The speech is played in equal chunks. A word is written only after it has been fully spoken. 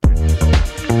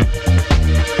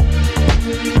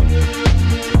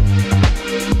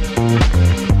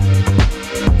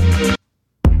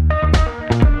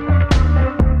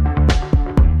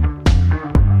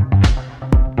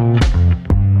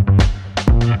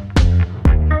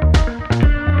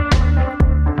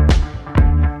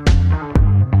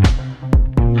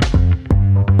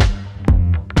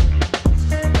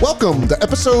to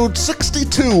episode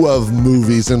 62 of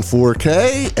Movies in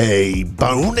 4K, a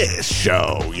bonus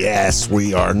show. Yes,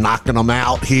 we are knocking them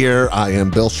out here. I am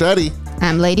Bill Shetty.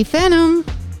 I'm Lady Phantom.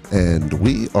 And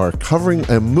we are covering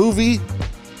a movie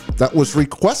that was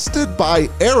requested by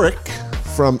Eric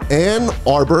from Ann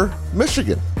Arbor,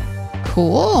 Michigan.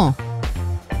 Cool.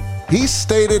 He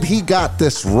stated he got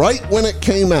this right when it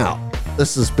came out.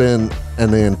 This has been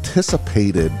an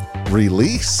anticipated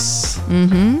release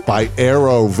by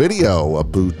Arrow Video, a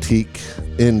boutique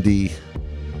indie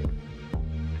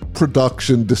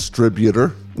production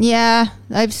distributor. Yeah,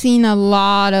 I've seen a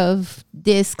lot of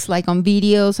discs like on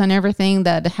videos and everything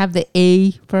that have the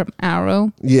A from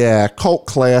Arrow. Yeah, cult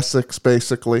classics,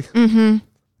 basically.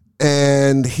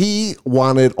 And he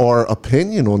wanted our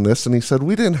opinion on this, and he said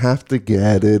we didn't have to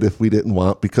get it if we didn't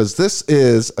want, because this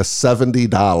is a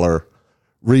 $70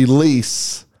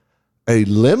 release, a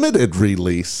limited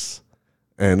release,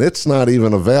 and it's not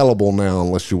even available now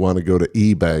unless you want to go to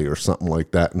eBay or something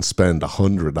like that and spend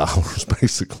 $100,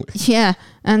 basically. Yeah,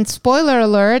 and spoiler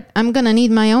alert, I'm going to need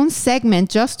my own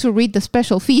segment just to read the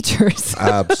special features.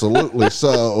 Absolutely.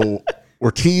 So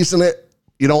we're teasing it.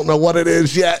 You don't know what it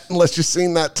is yet unless you've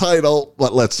seen that title,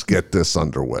 but let's get this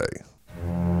underway.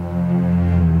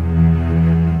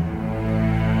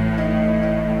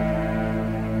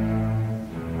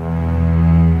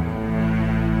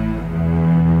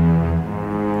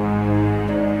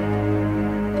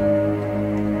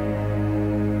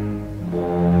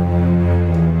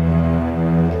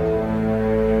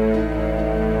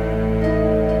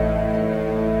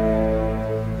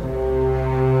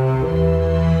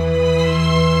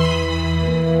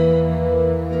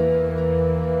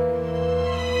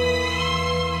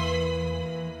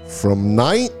 From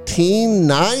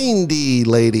 1990,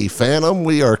 Lady Phantom,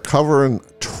 we are covering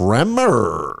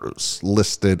Tremors,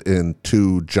 listed in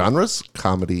two genres,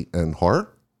 comedy and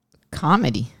horror.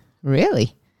 Comedy?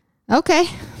 Really? Okay.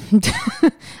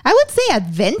 I would say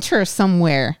adventure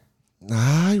somewhere.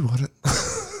 I wouldn't.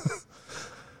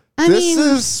 This This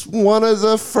is one of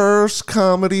the first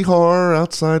comedy horror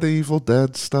outside of Evil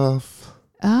Dead stuff.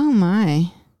 Oh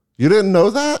my. You didn't know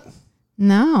that?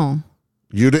 No.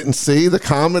 You didn't see the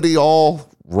comedy all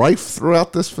rife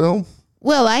throughout this film?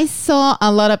 Well, I saw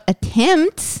a lot of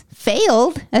attempts,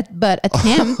 but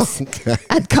attempts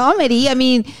at comedy. I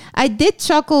mean, I did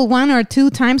chuckle one or two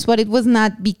times, but it was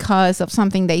not because of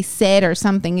something they said or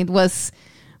something. It was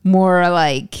more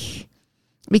like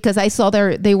because I saw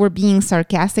they were being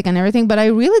sarcastic and everything, but I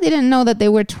really didn't know that they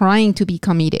were trying to be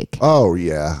comedic. Oh,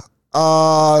 yeah.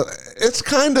 It's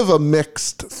kind of a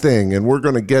mixed thing, and we're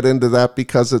going to get into that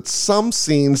because it's some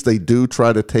scenes they do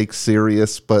try to take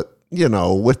serious, but, you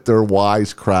know, with their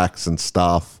wisecracks and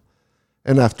stuff.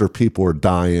 And after people are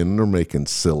dying, they're making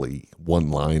silly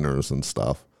one-liners and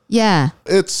stuff. Yeah.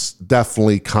 It's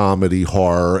definitely comedy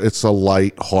horror. It's a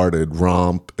light-hearted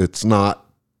romp. It's not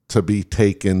to be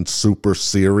taken super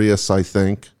serious, I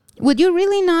think. Would you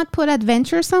really not put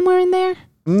adventure somewhere in there?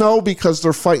 No, because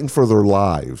they're fighting for their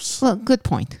lives. Well, good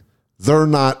point. They're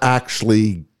not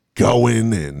actually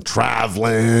going and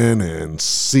traveling and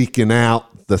seeking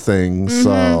out the things.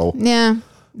 So Yeah.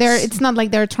 It's not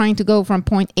like they're trying to go from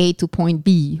point A to point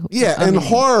B. yeah, and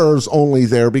horror's only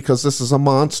there because this is a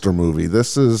monster movie.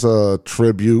 This is a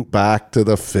tribute back to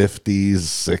the 50s,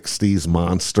 60s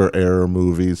monster era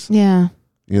movies. Yeah.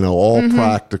 You know, all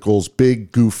practicals,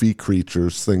 big goofy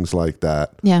creatures, things like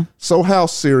that. Yeah. So how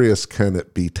serious can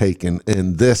it be taken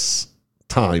in this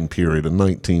time period in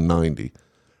 1990?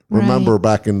 Remember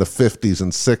back in the 50s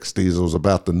and 60s, it was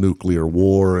about the nuclear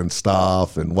war and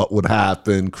stuff and what would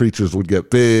happen. Creatures would get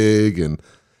big and,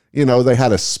 you know, they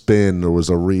had a spin. There was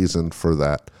a reason for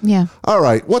that. Yeah. All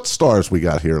right. What stars we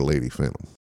got here, Lady Phantom?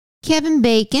 Kevin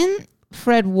Bacon,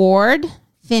 Fred Ward,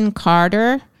 Finn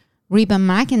Carter, Reba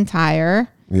McEntire.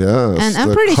 Yes, and I'm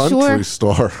the pretty country sure,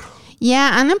 star.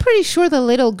 Yeah, and I'm pretty sure the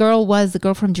little girl was the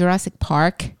girl from Jurassic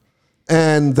Park.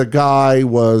 And the guy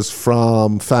was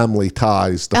from Family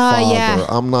Ties, the father. Yeah.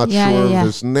 I'm not sure of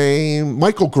his name.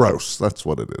 Michael Gross, that's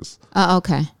what it is.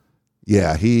 Okay.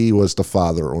 Yeah, he was the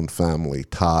father on Family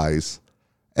Ties.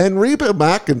 And Reba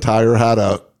McEntire had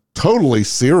a totally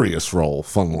serious role,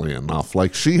 funnily enough.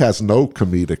 Like, she has no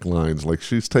comedic lines. Like,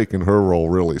 she's taking her role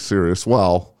really serious.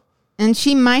 Well, and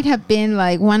she might have been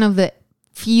like one of the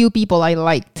few people I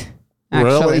liked,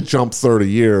 actually. Really? Jumped 30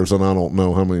 years, and I don't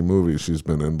know how many movies she's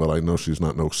been in, but I know she's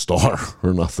not no star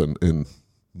or nothing in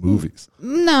movies.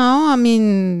 No, I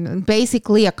mean,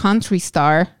 basically a country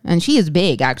star, and she is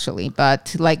big, actually,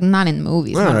 but like not in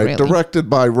movies. All right, really. Directed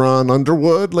by Ron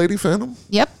Underwood, Lady Phantom.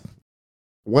 Yep.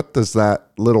 What does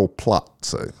that little plot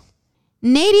say?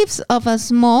 Natives of a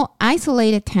small,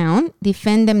 isolated town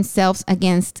defend themselves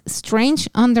against strange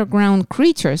underground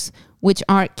creatures, which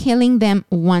are killing them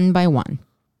one by one.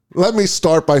 Let me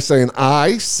start by saying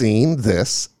I seen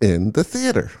this in the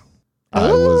theater.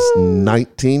 I was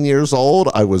 19 years old.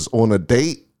 I was on a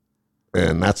date,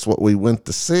 and that's what we went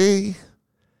to see.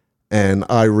 And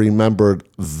I remembered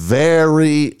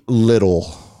very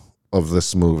little of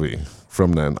this movie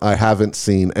from then. I haven't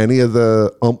seen any of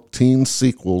the umpteen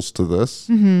sequels to this.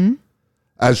 Mm-hmm.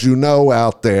 As you know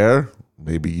out there,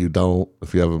 maybe you don't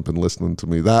if you haven't been listening to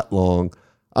me that long,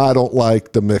 I don't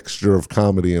like the mixture of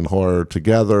comedy and horror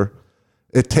together.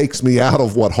 It takes me out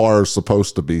of what horror is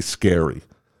supposed to be, scary.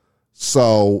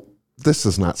 So this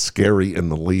is not scary in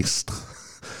the least.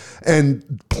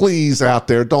 And please out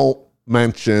there, don't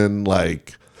mention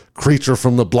like Creature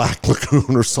from the Black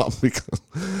Lagoon or something, because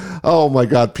oh my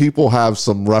God, people have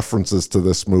some references to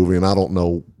this movie and I don't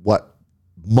know what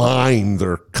mind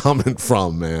they're coming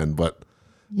from, man. But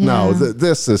no,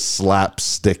 this is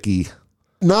slapsticky.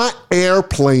 Not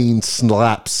Airplane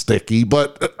slapsticky,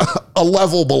 but a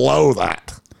level below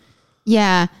that.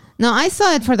 Yeah. No, I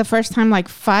saw it for the first time like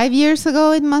 5 years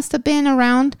ago. It must have been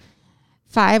around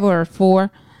 5 or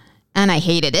 4. And I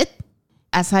hated it.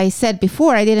 As I said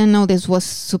before, I didn't know this was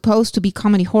supposed to be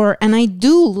comedy horror. And I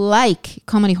do like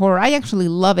comedy horror. I actually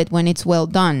love it when it's well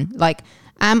done. Like,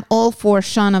 I'm all for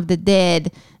Shaun of the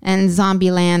Dead and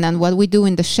Zombieland and What We Do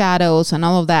in the Shadows and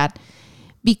all of that.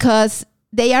 Because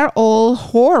they are all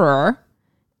horror.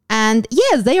 And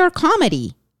yes, they are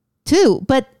comedy too.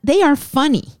 But they are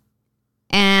funny.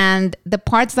 And the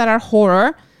parts that are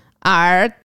horror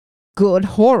are good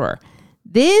horror.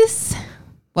 This,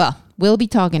 well, we'll be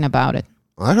talking about it.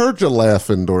 I heard you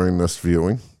laughing during this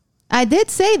viewing. I did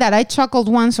say that I chuckled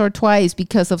once or twice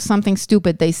because of something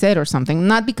stupid they said or something.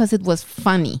 Not because it was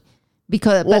funny, but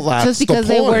just because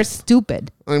they were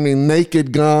stupid. I mean,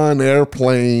 Naked Gun,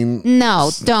 Airplane.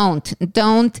 No, don't.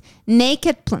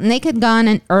 Naked Gun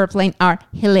and Airplane are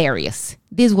hilarious.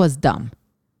 This was dumb.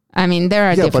 I mean, there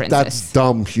are differences. Yeah, but that's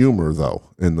dumb humor, though,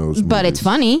 in those movies. But it's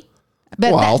funny.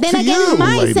 But well, then again,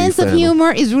 my sense of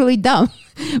humor is really dumb.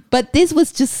 But this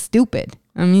was just stupid.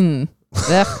 I mean,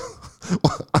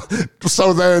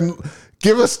 so then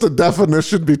give us the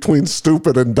definition between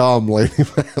stupid and dumb, Lady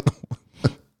Phantom.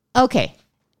 Okay.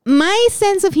 My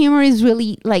sense of humor is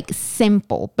really like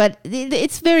simple, but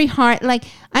it's very hard. Like,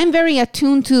 I'm very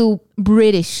attuned to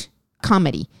British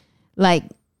comedy. Like,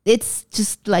 it's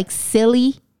just like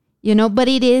silly, you know, but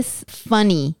it is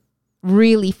funny,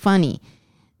 really funny.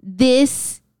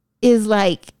 This is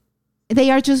like, they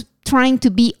are just trying to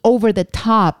be over the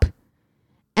top.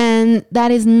 And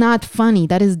that is not funny.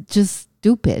 That is just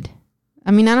stupid.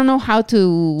 I mean, I don't know how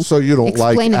to. So you don't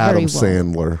like Adam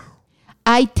Sandler?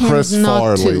 I tend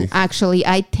not to. Actually,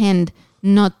 I tend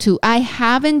not to. I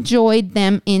have enjoyed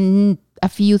them in a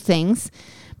few things.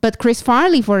 But Chris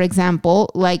Farley, for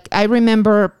example, like I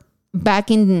remember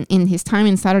back in his time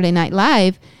in Saturday Night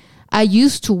Live, I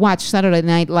used to watch Saturday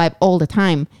Night Live all the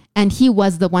time. And he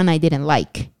was the one I didn't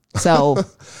like. So.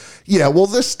 Yeah, well,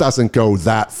 this doesn't go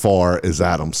that far as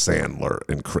Adam Sandler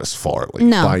and Chris Farley.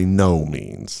 No. By no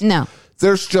means. No.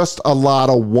 There's just a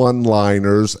lot of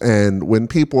one-liners, and when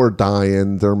people are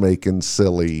dying, they're making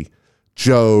silly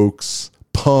jokes,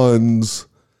 puns,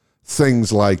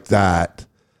 things like that.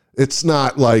 It's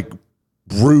not like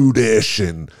brutish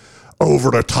and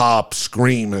over-the-top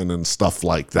screaming and stuff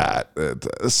like that.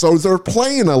 So they're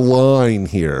playing a line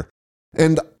here.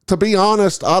 And to be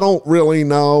honest, I don't really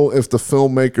know if the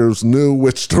filmmakers knew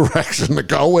which direction to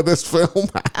go with this film.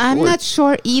 Actually. I'm not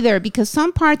sure either, because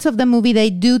some parts of the movie, they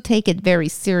do take it very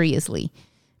seriously.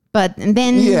 But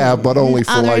then... Yeah, but only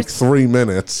for like 3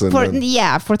 minutes. And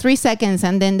for 3 seconds,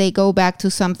 and then they go back to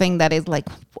something that is like,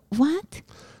 what?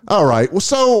 All right, well,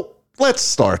 so let's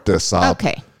start this up.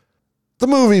 Okay. The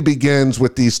movie begins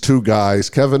with these two guys,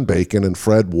 Kevin Bacon and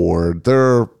Fred Ward.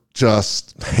 They're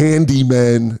just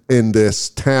handymen in this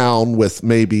town with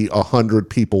maybe 100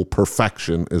 people.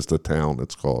 Perfection is the town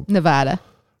it's called. Nevada.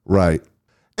 Right.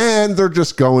 And they're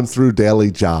just going through daily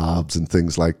jobs and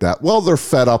things like that. Well, they're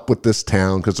fed up with this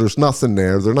town because there's nothing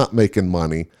there. They're not making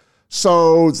money.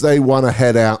 So they want to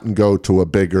head out and go to a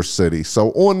bigger city.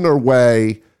 So on their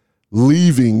way,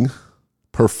 leaving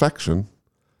Perfection,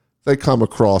 they come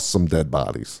across some dead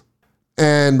bodies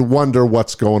and wonder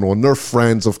what's going on. They're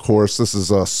friends, of course. This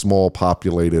is a small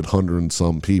populated 100 and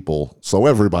some people. So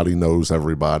everybody knows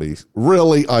everybody.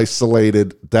 Really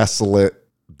isolated, desolate,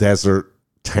 desert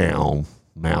town,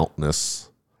 mountainous.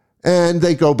 And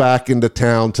they go back into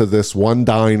town to this one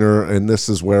diner, and this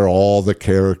is where all the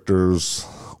characters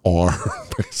are,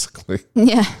 basically.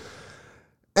 Yeah.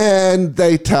 And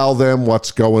they tell them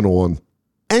what's going on.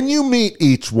 And you meet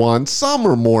each one. Some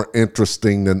are more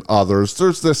interesting than others.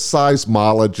 There's this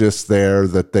seismologist there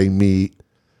that they meet.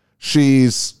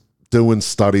 She's doing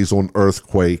studies on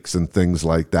earthquakes and things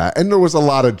like that. And there was a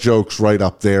lot of jokes right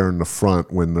up there in the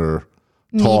front when they're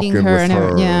talking with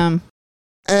her. Yeah.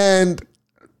 And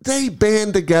they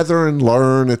band together and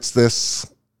learn it's this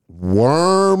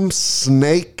worm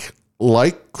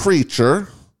snake-like creature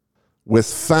with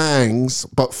fangs,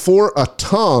 but for a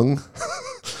tongue,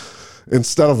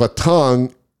 instead of a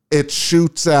tongue, it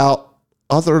shoots out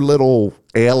other little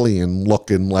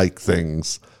alien-looking like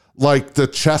things, like the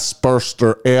chest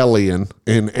burster alien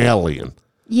in Alien.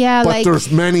 Yeah, but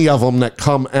there's many of them that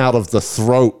come out of the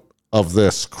throat of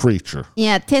this creature.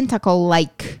 Yeah,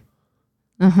 tentacle-like.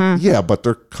 Yeah, but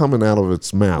they're coming out of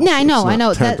its mouth. Yeah, I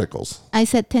know. Tentacles. I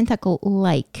said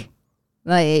tentacle-like.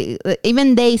 Like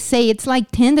even they say it's like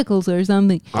tentacles or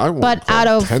something. I wouldn't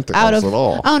call them tentacles at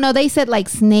all. Oh no, they said like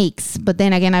snakes, but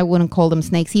then again, I wouldn't call them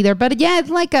snakes either. But yeah,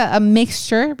 it's like a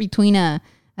mixture between a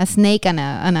snake and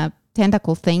a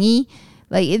tentacle thingy.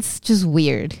 Like it's just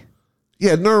weird.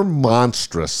 Yeah, and they're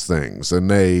monstrous things, and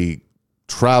they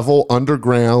travel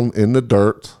underground in the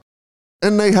dirt,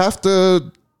 and they have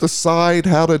to decide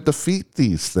how to defeat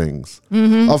these things.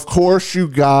 Of course, you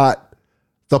got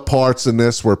the parts in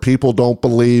this where people don't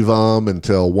believe them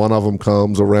until one of them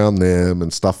comes around them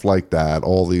and stuff like that.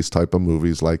 All these type of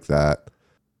movies like that.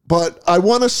 But I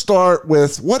want to start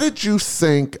with, what did you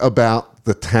think about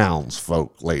the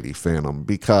townsfolk, Lady Phantom?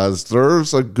 Because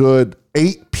there's a good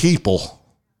 8 people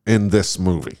in this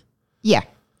movie. Yeah.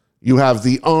 You have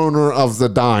the owner of the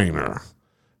diner.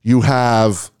 You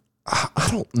have, I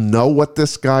don't know what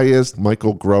this guy is,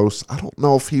 Michael Gross. I don't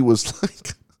know if he was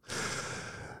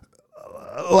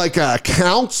like a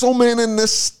councilman in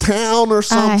this town or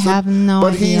something. I have no idea.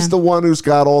 But he's the one who's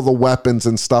got all the weapons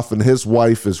and stuff, and his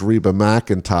wife is Reba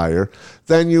McEntire.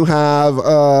 Then you have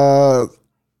a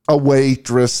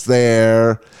waitress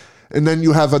there, and then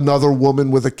you have another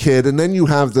woman with a kid, and then you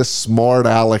have this smart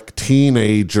aleck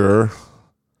teenager.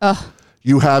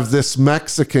 You have this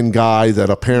Mexican guy that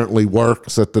apparently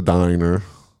works at the diner.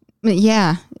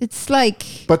 Yeah, it's like...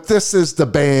 But this is the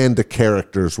band of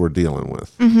characters we're dealing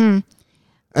with.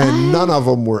 And none of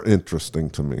them were interesting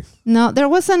to me. No, there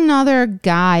was another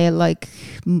guy, like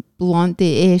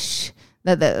blondie-ish,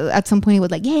 that at some point he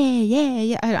was like,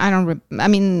 yeah. I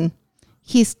mean,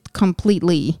 he's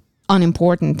completely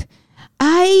unimportant.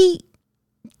 I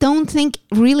don't think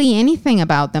really anything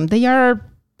about them. They are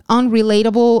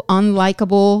unrelatable,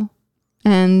 unlikable,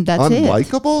 and that's it.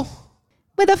 Unlikable?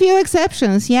 With a few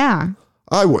exceptions, yeah.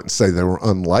 I wouldn't say they were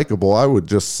unlikable. I would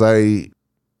just say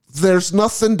there's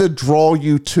nothing to draw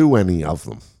you to any of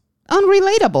them.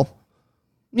 Unrelatable.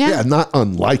 Yeah, not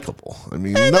unlikable. I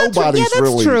mean, nobody's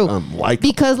really unlikable.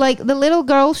 Because like the little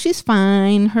girl, she's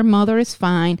fine. Her mother is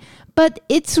fine. But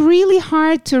it's really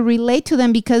hard to relate to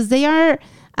them because they are,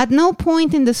 at no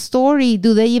point in the story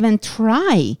do they even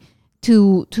try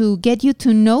to get you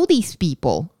to know these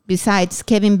people besides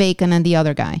Kevin Bacon and the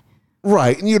other guy.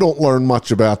 Right, and you don't learn much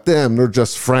about them. They're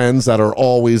just friends that are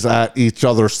always at each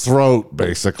other's throat,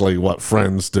 basically, what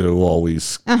friends do,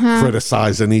 always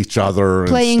criticizing each other and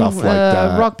playing stuff like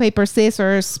that. Rock, paper,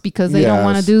 scissors because they don't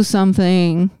want to do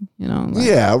something, you know. Like.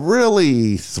 Yeah,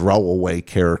 really throwaway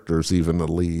characters, even the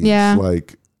leads. Yeah.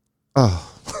 Like, oh.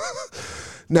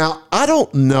 Now, I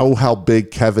don't know how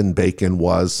big Kevin Bacon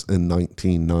was in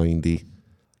 1990.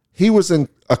 He was in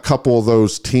a couple of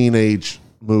those teenage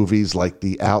movies like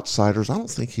The Outsiders. I don't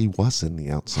think he was in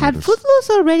The Outsiders. Had Footloose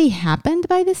already happened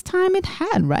by this time? It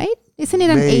had, right? Isn't it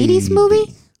an 80s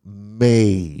movie?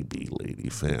 Maybe, Lady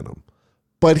Phantom.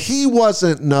 But he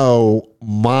wasn't no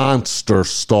monster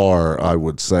star, I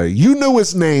would say. You knew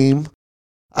his name.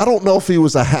 I don't know if he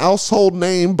was a household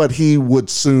name, but he would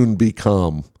soon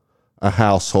become a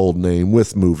household name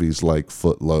with movies like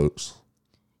Footloose.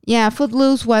 Yeah,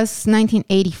 Footloose was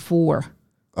 1984.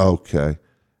 Okay.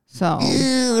 So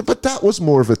yeah, but that was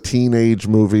more of a teenage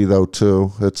movie though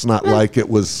too. It's not like it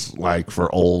was like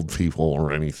for old people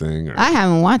or anything. I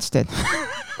haven't watched it.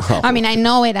 I mean, I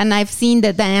know it and I've seen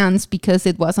the dance because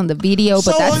it was on the video,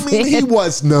 but that's it. He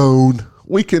was known.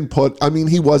 We can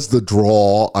he was the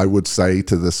draw, I would say,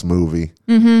 to this movie.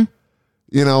 Mm-hmm.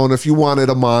 You know, and if you wanted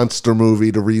a monster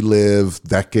movie to relive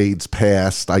decades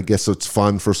past, I guess it's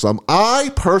fun for some.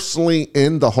 I personally,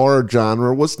 in the horror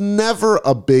genre, was never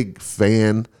a big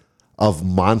fan of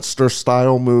monster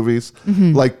style movies,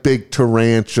 like big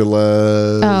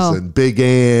tarantulas and big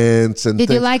ants and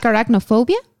Did you like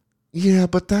Arachnophobia? Yeah,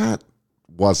 but that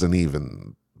wasn't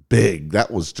even big.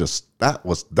 That's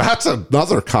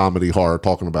another comedy horror,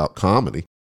 talking about comedy.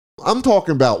 I'm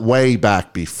talking about way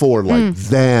back before, like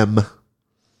Them.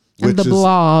 And the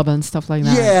Blob and stuff like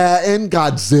that. Yeah, and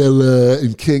Godzilla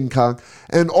and King Kong.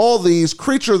 And all these,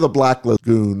 Creature of the Black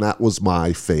Lagoon, that was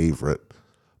my favorite.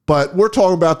 But we're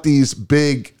talking about these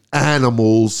big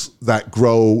animals that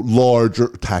grow larger.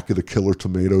 Attack of the Killer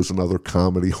Tomatoes, another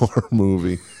comedy horror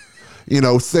movie.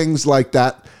 Things like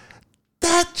that.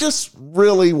 That just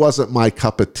really wasn't my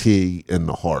cup of tea in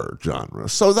the horror genre.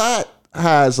 So that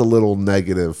has a little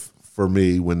negative for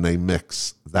me when they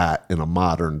mix that in a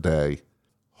modern day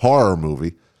horror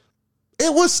movie.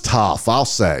 It was tough, I'll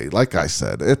say. Like I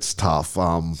said, it's tough.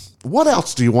 What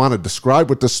else do you want to describe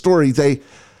with the story?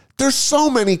 There's so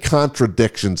many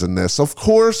contradictions in this. Of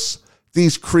course,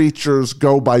 these creatures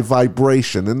go by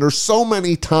vibration, and there's so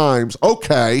many times,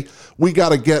 okay, we got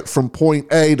to get from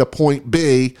point A to point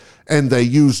B, and they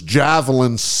use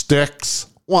javelin sticks.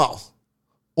 Well,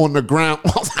 on the ground,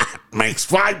 well, that makes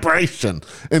vibration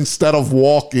instead of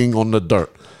walking on the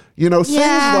dirt. Things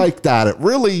like that. It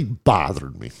really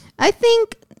bothered me. I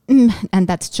think, and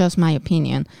that's just my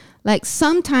opinion, like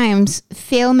sometimes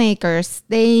filmmakers,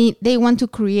 they want to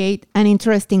create an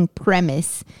interesting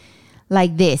premise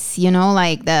like this,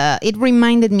 it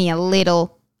reminded me a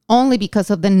little only because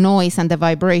of the noise and the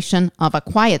vibration of A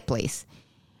Quiet Place.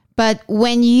 But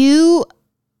when you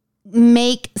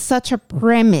make such a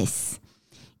premise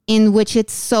in which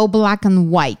it's so black and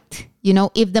white,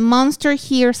 if the monster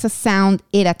hears a sound,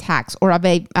 it attacks, or a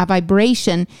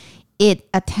vibration, it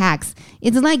attacks.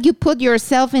 It's like you put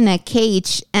yourself in a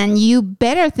cage and you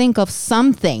better think of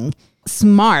something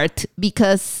smart,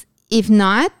 because if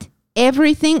not,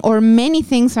 everything or many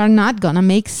things are not going to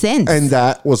make sense. And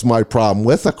that was my problem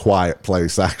with A Quiet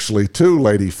Place, actually, too,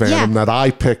 Lady Phantom, that I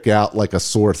pick out like a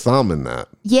sore thumb in that.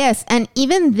 Yes, and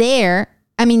even there,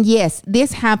 yes,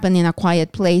 this happened in A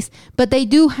Quiet Place, but they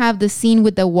do have the scene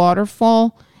with the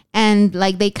waterfall, and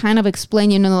like they kind of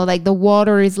explain, like the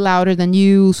water is louder than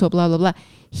you, so blah, blah, blah.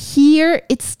 Here,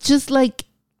 it's just like,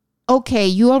 okay,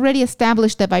 you already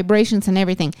established the vibrations and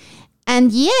everything,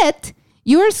 and yet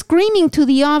you're screaming to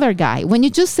the other guy when you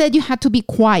just said you had to be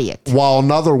quiet. While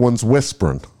another one's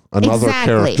whispering, another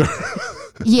character.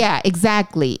 Yeah,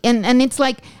 exactly. And it's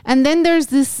like, and then there's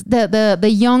the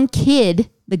young kid,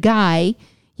 the guy,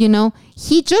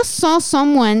 he just saw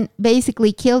someone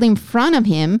basically killed in front of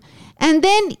him. And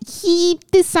then he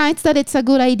decides that it's a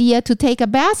good idea to take a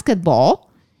basketball,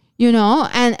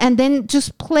 and then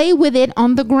just play with it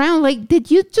on the ground. Like, did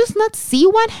you just not see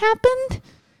what happened?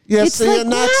 Yes,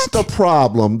 and that's the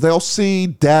problem. They'll see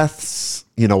deaths,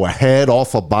 a head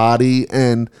off a body,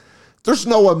 and there's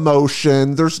no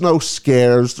emotion, there's no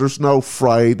scares, there's no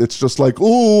fright. It's just like,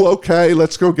 ooh, okay,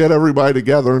 let's go get everybody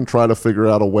together and try to figure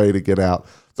out a way to get out.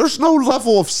 There's no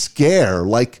level of scare.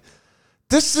 Like,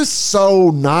 this is so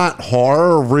not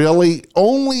horror, really,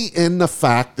 only in the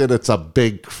fact that it's a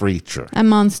big creature. A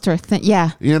monster thing,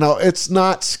 yeah. It's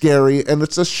not scary, and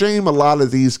it's a shame a lot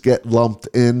of these get lumped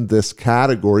in this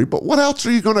category, but what else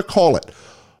are you going to call it?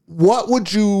 What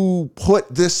would you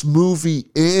put this movie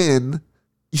in,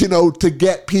 to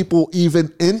get people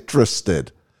even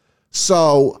interested?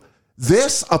 So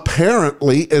this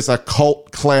apparently is a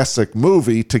cult classic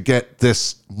movie to get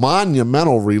this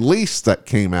monumental release that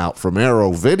came out from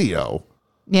Arrow Video.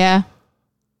 Yeah.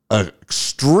 An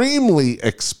extremely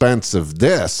expensive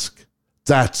disc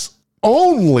that's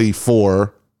only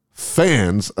for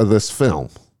fans of this film.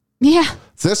 Yeah.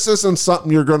 This isn't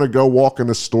something you're going to go walk in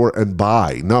a store and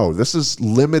buy. No, this is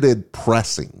limited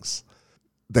pressings.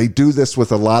 They do this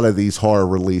with a lot of these horror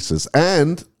releases.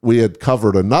 And we had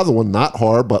covered another one, not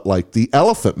horror, but like The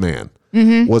Elephant Man.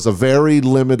 Was a very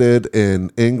limited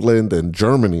in England and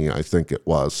Germany, I think it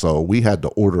was. So we had to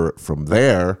order it from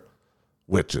there,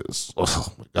 which is,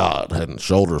 oh my God, head and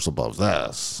shoulders above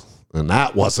this. And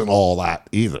that wasn't all that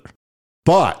either.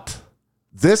 But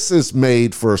this is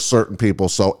made for certain people.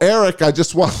 So Eric, I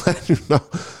just want to let you know,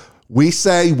 we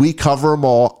say we cover them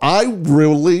all. I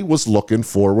really was looking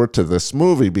forward to this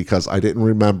movie because I didn't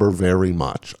remember very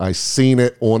much. I seen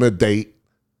it on a date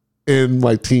in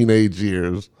my teenage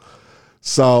years.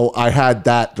 So I had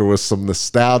that. There was some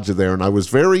nostalgia there, and I was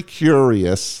very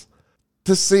curious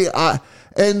to see.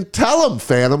 And tell them,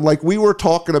 Phantom, like we were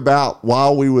talking about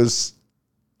while we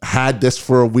had this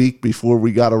for a week before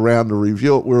we got around to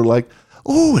review it. We were like,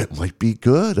 oh, it might be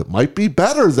good. It might be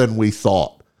better than we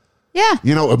thought. Yeah.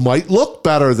 It might look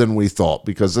better than we thought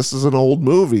because this is an old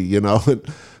movie,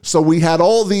 And so we had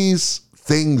all these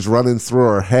things running through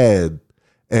our head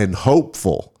and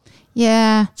hopeful.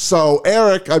 Yeah. So,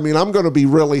 Eric, I mean, I'm going to be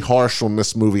really harsh on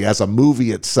this movie as a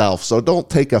movie itself, so don't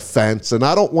take offense. And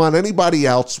I don't want anybody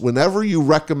else, whenever you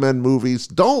recommend movies,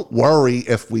 don't worry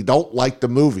if we don't like the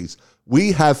movies.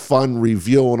 We have fun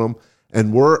reviewing them,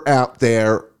 and we're out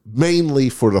there mainly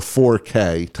for the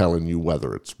 4K telling you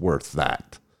whether it's worth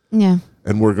that. Yeah.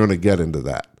 And we're going to get into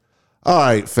that. All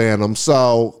right, Phantom.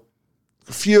 So,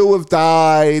 few have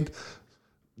died.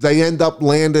 They end up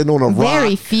landing on a rock.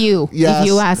 Very few, Yes. if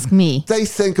you ask me. They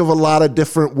think of a lot of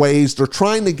different ways. They're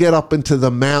trying to get up into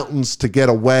the mountains to get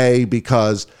away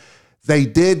because they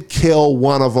did kill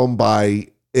one of them by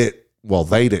it. Well,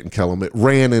 they didn't kill him. It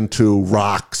ran into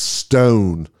rock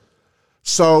stone.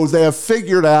 So they have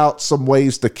figured out some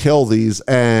ways to kill these,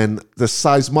 and the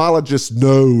seismologist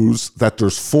knows that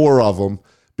there's 4 of them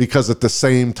because at the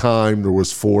same time there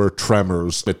was 4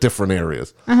 tremors at different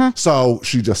areas. So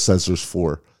she just says there's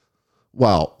 4.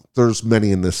 Well, there's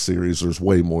many in this series. There's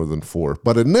way more than 4.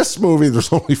 But in this movie,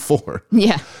 there's only 4.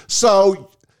 Yeah. So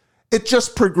it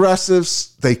just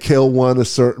progresses. They kill one a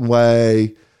certain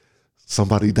way.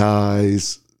 Somebody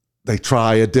dies. They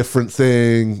try a different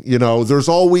thing. You know, there's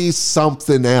always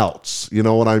something else. You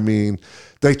know what I mean?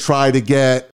 They try to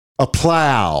get a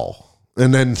plow,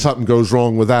 and then something goes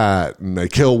wrong with that. And they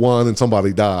kill one and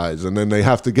somebody dies. And then they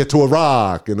have to get to a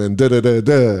rock, and then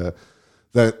da-da-da-da.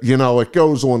 That, you know, it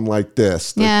goes on like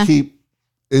this. They keep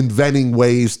inventing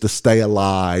ways to stay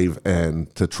alive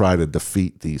and to try to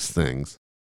defeat these things.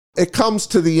 It comes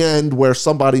to the end where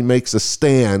somebody makes a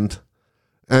stand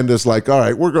and is like, all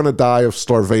right, we're going to die of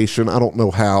starvation. I don't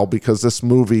know how, because this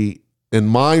movie, in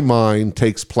my mind,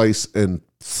 takes place in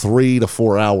 3 to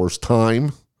 4 hours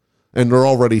time. And they're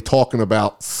already talking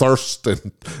about thirst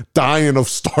and dying of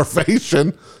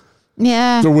starvation.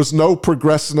 Yeah. There was no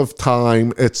progression of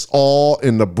time. It's all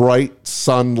in the bright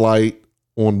sunlight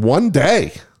on one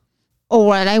day. Or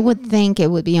what I would think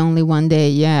it would be only one day.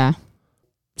 Yeah.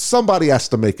 Somebody has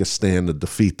to make a stand to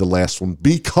defeat the last one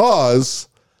because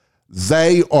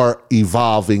they are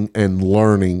evolving and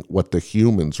learning what the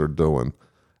humans are doing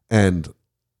and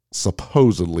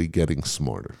supposedly getting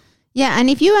smarter. Yeah. And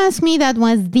if you ask me, that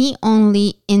was the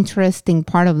only interesting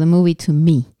part of the movie to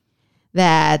me.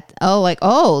 That,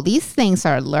 these things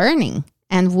are learning.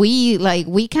 And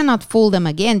we cannot fool them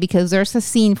again, because there's a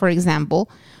scene, for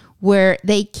example, where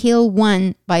they kill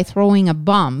one by throwing a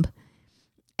bomb.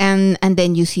 And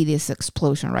then you see this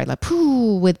explosion, right? Like,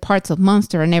 pooh, with parts of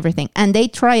monster and everything. And they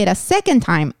try it a second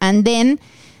time. And then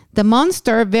the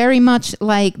monster, very much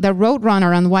like the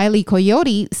Roadrunner on Wile E.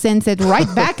 Coyote, sends it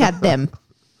right back at them.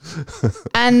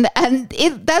 and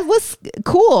that was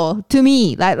cool to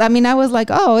me. I mean, I was like,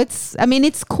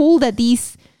 it's cool that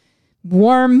these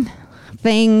worm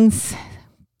things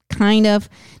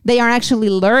they are actually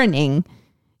learning,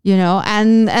 you know,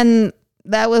 and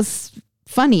that was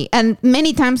funny. And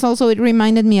many times also it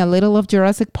reminded me a little of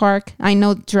Jurassic Park. I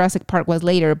know Jurassic Park was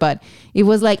later, but it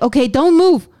was like, okay, don't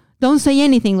move. Don't say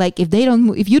anything. Like if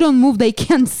you don't move, they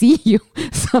can't see you.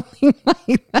 Something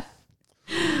like that.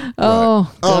 Oh,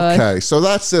 God. Okay, so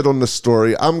that's it on the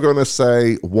story. I'm going to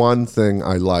say one thing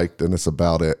I liked, and it's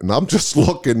about it. And I'm just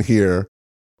looking here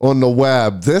on the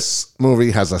web. This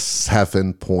movie has a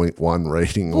 7.1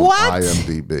 rating on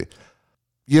IMDb.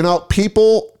 You know,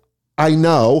 people I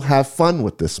know have fun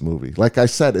with this movie. Like I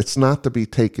said, it's not to be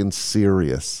taken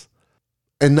serious.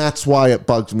 And that's why it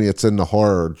bugs me it's in the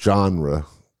horror genre.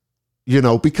 You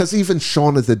know, because even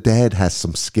Shaun of the Dead has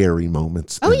some scary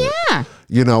moments. Oh, yeah.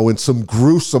 You know, and some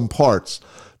gruesome parts.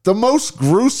 The most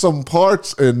gruesome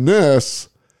parts in this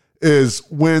is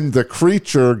when the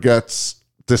creature gets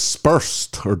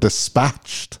dispersed or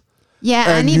dispatched.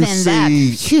 Yeah, and you even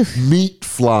see that. meat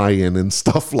flying and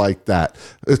stuff like that.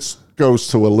 It goes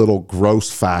to a little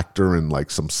gross factor and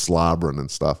like some slobbering and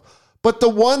stuff. But the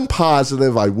one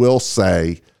positive I will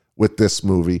say with this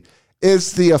movie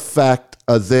is the effect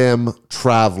of them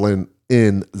traveling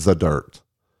in the dirt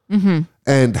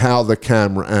and how the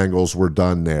camera angles were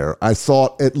done there. I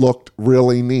thought it looked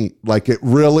really neat. Like it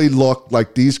really looked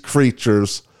like these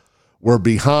creatures were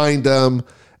behind them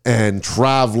and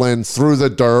traveling through the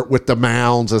dirt with the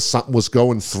mounds as something was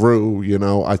going through, you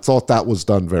know. I thought that was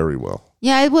done very well.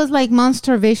 Yeah, it was like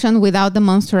monster vision without the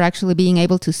monster actually being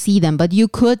able to see them, but you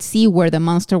could see where the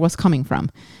monster was coming from,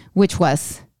 which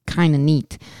was kind of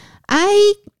neat.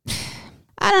 I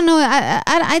don't know.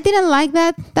 I didn't like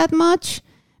that much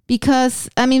because,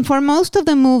 I mean, for most of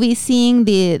the movie, seeing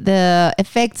the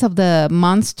effects of the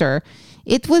monster,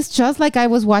 it was just like I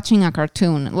was watching a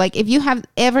cartoon. Like if you have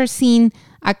ever seen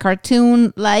a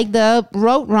cartoon like the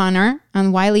Roadrunner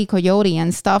and Wile E. Coyote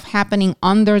and stuff happening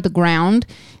under the ground,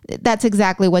 that's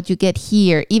exactly what you get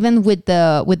here. Even with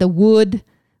the wood,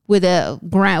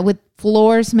 with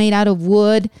floors made out of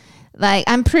wood. Like,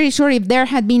 I'm pretty sure if there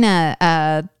had been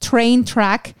a train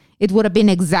track, it would have been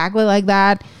exactly like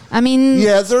that. I mean...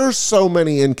 Yeah, there's so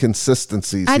many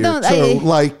inconsistencies here, too.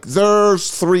 Like,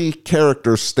 there's 3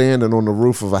 characters standing on the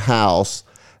roof of a house,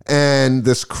 and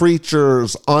this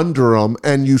creature's under them,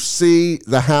 and you see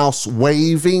the house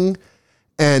waving,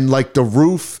 and, like, the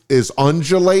roof is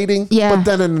undulating. Yeah. But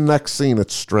then in the next scene,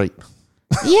 it's straight.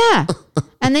 Yeah.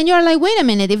 And then you're like, wait a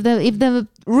minute. If the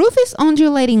roof is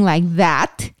undulating like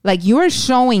that, like you're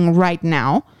showing right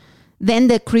now, then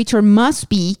the creature must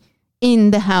be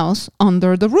in the house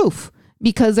under the roof,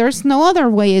 because there's no other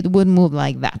way it would move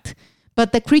like that.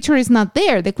 But the creature is not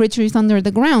there. The creature is under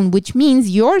the ground, which means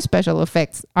your special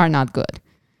effects are not good.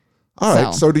 All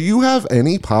right. So do you have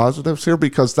any positives here?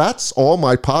 Because that's all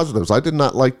my positives. I did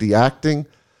not like the acting.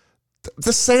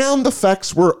 The sound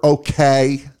effects were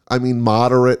okay. I mean,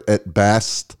 moderate at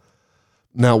best.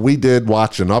 Now, we did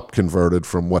watch an upconverted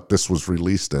from what this was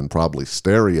released in, probably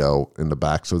stereo in the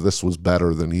back. So this was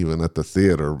better than even at the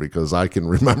theater, because I can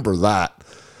remember that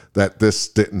this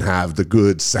didn't have the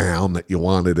good sound that you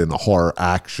wanted in a horror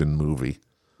action movie.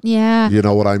 Yeah. You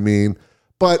know what I mean?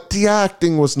 But the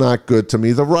acting was not good to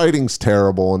me. The writing's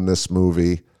terrible in this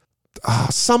movie.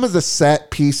 Some of the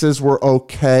set pieces were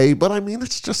okay, but I mean,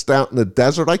 it's just out in the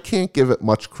desert. I can't give it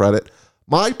much credit.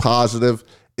 My positive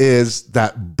is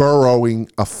that burrowing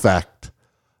effect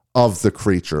of the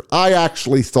creature. I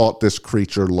actually thought this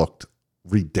creature looked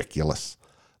ridiculous.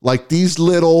 Like these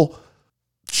little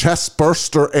chest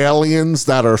burster aliens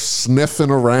that are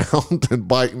sniffing around and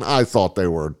biting. I thought they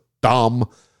were dumb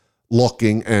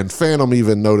looking, and Phantom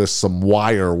even noticed some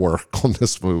wire work on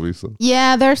this movie. So.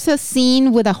 Yeah, there's a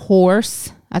scene with a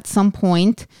horse at some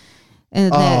point in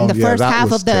the first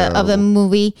half of the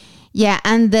movie. Yeah,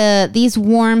 and these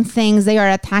worm things, they are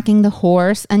attacking the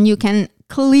horse, and you can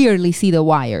clearly see the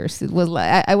wires. It was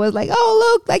like I was like,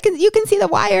 oh look, you can see the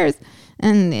wires,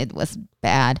 and it was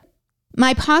bad.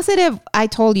 My positive, I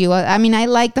told you, I mean, I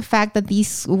like the fact that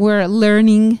these were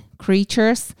learning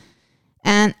creatures,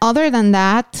 and other than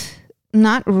that,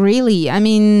 not really. I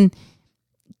mean,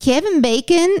 Kevin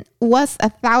Bacon was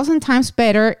 1,000 times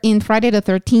better in Friday the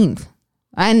 13th.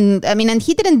 And I mean, and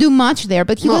he didn't do much there,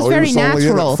 but he was very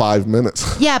natural. Only in 5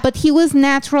 minutes. Yeah, but he was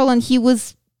natural and he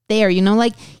was there, you know,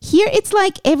 like here it's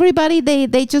like everybody,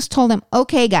 they just told him,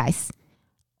 okay, guys,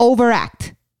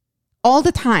 overact all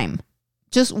the time.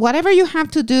 Just whatever you have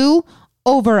to do,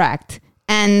 overact,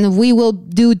 and we will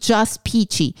do just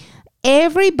peachy.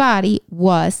 Everybody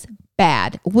was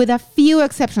bad, with a few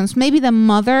exceptions. Maybe the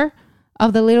mother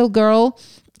of the little girl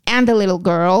and the little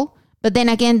girl, but then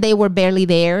again, they were barely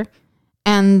there.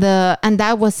 And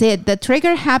that was it. The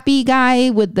trigger happy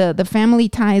guy with the family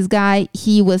ties guy,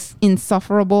 he was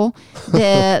insufferable.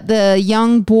 The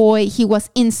young boy, he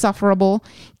was insufferable.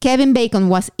 Kevin Bacon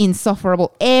was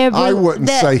insufferable. I wouldn't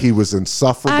say he was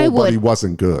insufferable, but he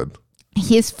wasn't good.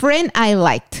 His friend I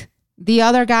liked. The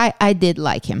other guy, I did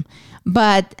like him.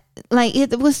 But like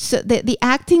it was the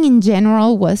acting in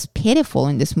general was pitiful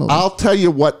in this movie. I'll tell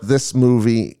you what this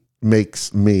movie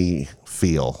makes me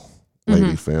feel,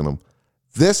 Lady Phantom.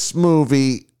 This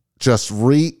movie just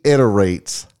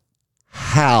reiterates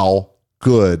how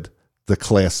good the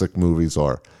classic movies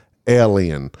are.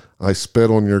 Alien, I Spit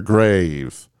on Your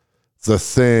Grave, The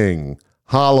Thing,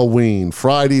 Halloween,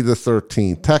 Friday the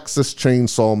 13th, Texas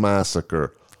Chainsaw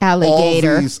Massacre.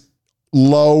 Alligator. All these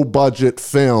low-budget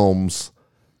films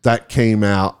that came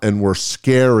out and were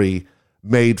scary,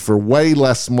 made for way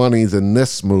less money than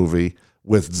this movie,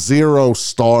 with 0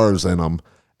 stars in them,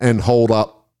 and hold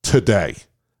up today.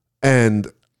 And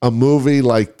a movie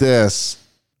like this,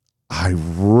 I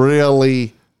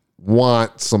really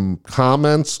want some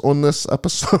comments on this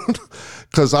episode,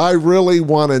 because I really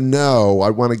want to know, I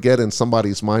want to get in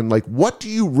somebody's mind, like, what do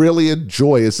you really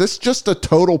enjoy? Is this just a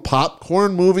total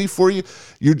popcorn movie for you?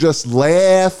 You just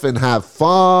laugh and have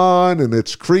fun, and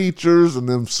it's creatures and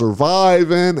them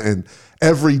surviving, and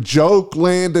every joke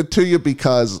landed to you?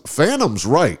 Because Phantom's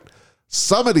right.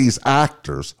 Some of these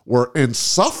actors were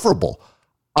insufferable.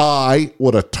 I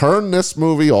would have turned this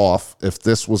movie off if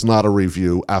this was not a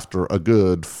review after a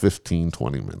good 15,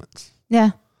 20 minutes.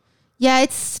 Yeah. Yeah,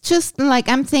 it's just like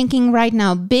I'm thinking right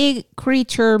now, big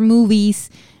creature movies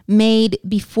made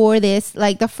before this.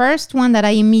 Like the first one that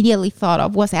I immediately thought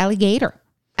of was Alligator.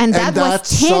 And that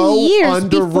was 10 so years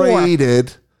underrated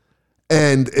before.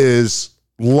 And is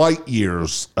light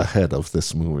years ahead of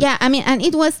this movie. Yeah, I mean, and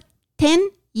it was 10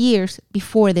 years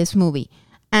before this movie.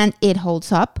 and it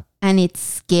holds up, and it's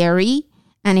scary,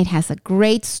 and it has a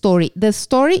great story. The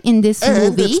story in this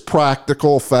movie, it's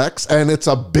practical effects, and it's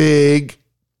a big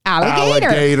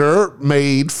alligator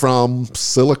made from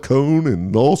silicone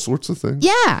and all sorts of things.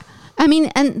 Yeah. I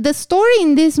mean, and the story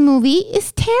in this movie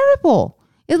is terrible.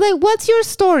 It's like, what's your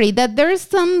story? That there's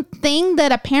something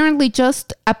that apparently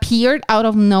just appeared out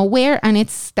of nowhere and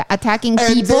it's attacking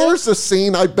people? And there's a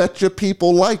scene I bet you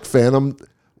people like, Phantom.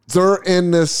 They're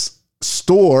in this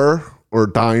store or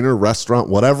diner, restaurant,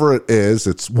 whatever it is.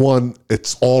 It's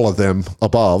all of them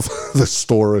above the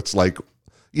store. It's like,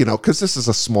 because this is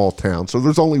a small town. So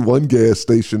there's only one gas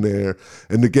station there.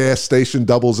 And the gas station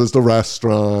doubles as the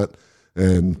restaurant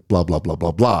and blah, blah, blah,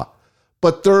 blah, blah.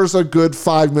 But there's a good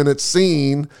 5-minute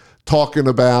scene talking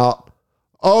about,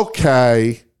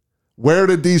 okay, where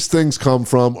did these things come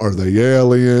from? Are they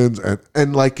aliens?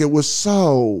 And like, it was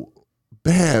so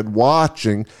bad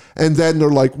watching. And then they're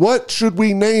like, what should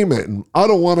we name it? And I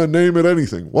don't want to name it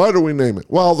anything. Why do we name it?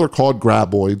 Well, they're called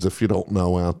graboids, if you don't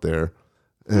know out there.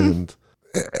 And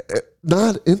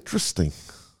not interesting.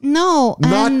 No.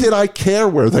 Not did I care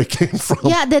where they came from.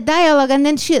 Yeah, the dialogue. And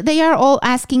then they are all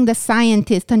asking the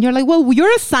scientist. And you're like, well,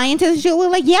 you're a scientist. You're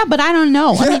like, yeah, but I don't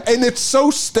know. Yeah, and it's so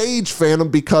stage, Phantom,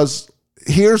 because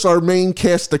here's our main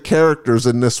cast of characters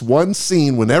in this one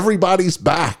scene when everybody's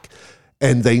back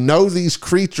and they know these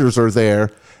creatures are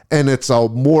there. And it's a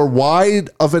more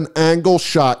wide of an angle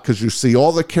shot because you see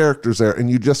all the characters there and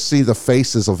you just see the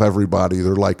faces of everybody.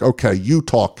 They're like, okay, you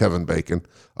talk, Kevin Bacon.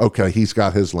 Okay, he's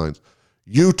got his lines.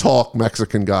 You talk,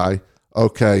 Mexican guy.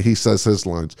 Okay, he says his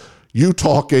lines. You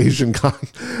talk, Asian guy.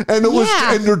 And it was,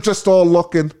 and they're just all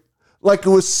looking like it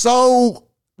was so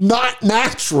not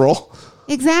natural.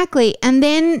 Exactly. And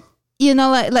then,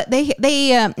 like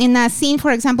they in a scene,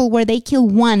 for example, where they kill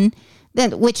one,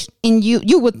 which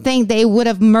you would think they would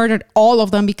have murdered all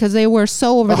of them because they were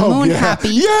so over the moon happy.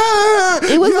 Yeah.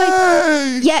 It was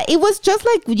it was just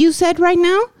like you said right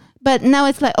now. But now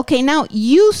it's like, okay, now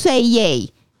you say yay.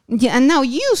 Yeah, and now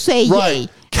you say yay.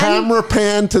 Camera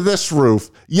pan to this roof.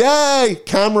 Yay.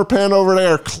 Camera pan over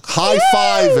there. High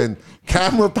fiving.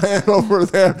 Camera pan over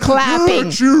there.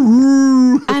 Clapping.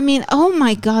 I mean, oh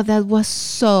my God, that was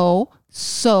so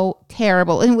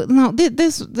terrible. And no,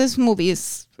 this movie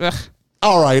is... Ugh.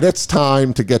 All right, it's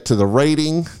time to get to the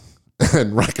rating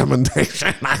and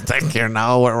recommendation. I think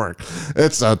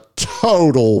it's a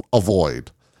total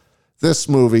avoid. This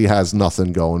movie has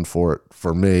nothing going for it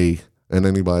for me and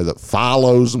anybody that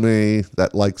follows me,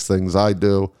 that likes things I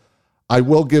do. I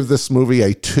will give this movie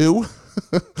a 2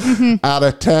 out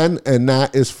of 10, and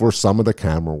that is for some of the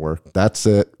camera work. That's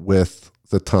it with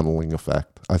the tunneling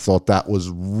effect. I thought that was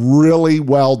really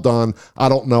well done. I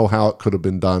don't know how it could have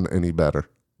been done any better.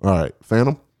 All right,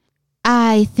 Phantom?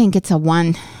 I think it's a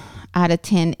 1 out of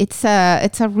 10. It's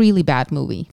a really bad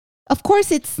movie. Of course,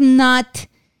 it's not...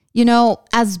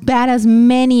 as bad as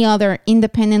many other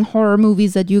independent horror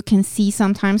movies that you can see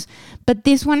sometimes. But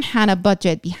this one had a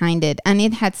budget behind it and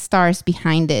it had stars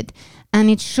behind it. And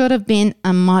it should have been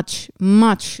a much,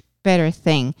 much better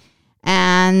thing.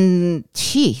 And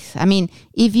geez, I mean,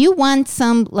 if you want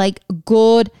some like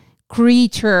good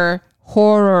creature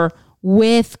horror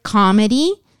with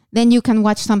comedy, then you can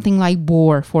watch something like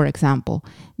Boar, for example.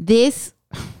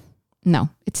 No,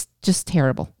 it's just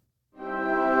terrible.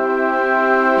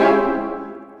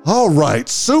 All right,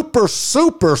 super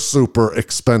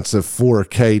expensive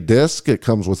 4K disc. It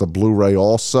comes with a Blu-ray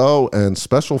also and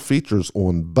special features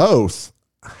on both.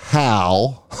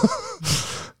 How?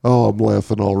 Oh, I'm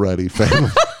laughing already,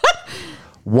 fam.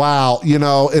 Wow,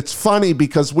 it's funny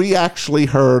because we actually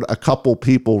heard a couple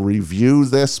people review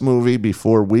this movie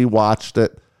before we watched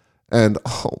it. And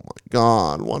oh my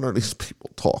God, what are these people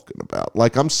talking about?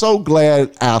 Like, I'm so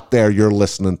glad out there you're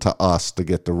listening to us to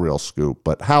get the real scoop.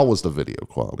 But how was the video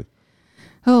quality?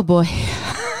 Oh boy.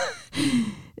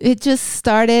 It just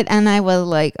started and I was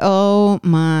like, oh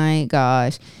my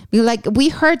gosh. Like, we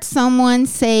heard someone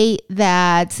say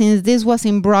that since this was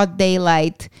in broad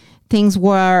daylight, things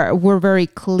were very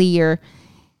clear.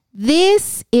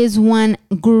 This is one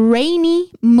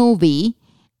grainy movie.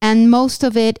 And most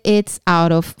of it's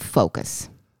out of focus.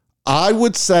 I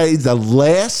would say the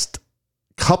last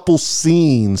couple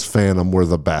scenes, Phantom, were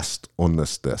the best on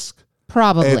this disc.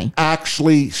 Probably. It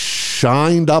actually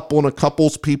shined up on a couple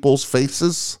people's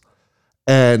faces,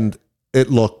 and it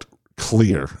looked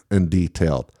clear and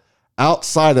detailed.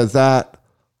 Outside of that,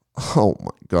 oh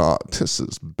my God, this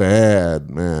is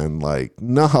bad, man. Like,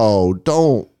 no,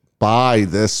 don't buy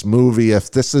this movie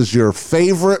if this is your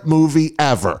favorite movie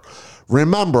ever.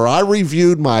 Remember, I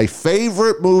reviewed my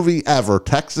favorite movie ever,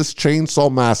 Texas Chainsaw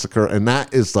Massacre, and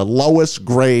that is the lowest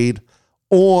grade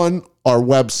on our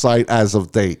website as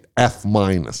of date, F-.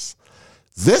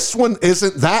 This one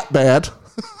isn't that bad,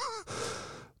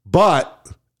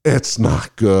 but it's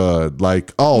not good.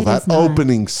 Like, that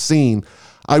opening scene.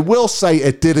 I will say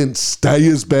it didn't stay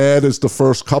as bad as the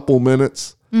first couple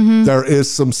minutes. Mm-hmm. There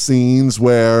is some scenes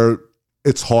where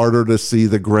it's harder to see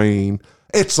the grain.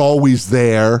 It's always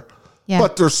there. Yeah.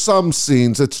 But there's some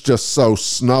scenes it's just so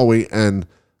snowy and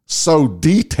so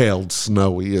detailed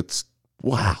snowy. It's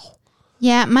wow.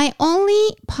 Yeah, my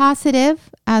only positive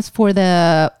as for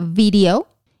the video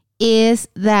is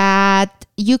that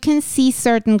you can see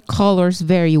certain colors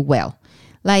very well.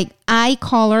 Like eye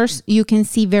colors, you can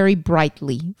see very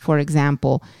brightly, for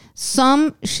example.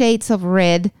 Some shades of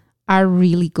red are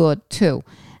really good too.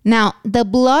 Now, the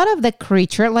blood of the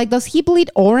creature, like, does he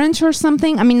bleed orange or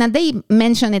something? I mean, they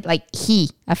mention it like he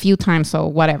a few times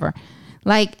or whatever.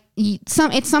 Like, it's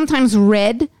sometimes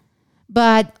red,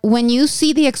 but when you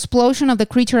see the explosion of the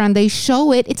creature and they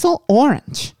show it, it's all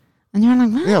orange. And you're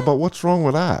like, what? Yeah, but what's wrong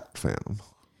with that, Phantom?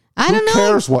 I don't know. Who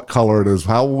cares what color it is?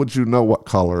 How would you know what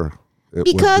color it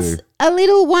because would be? A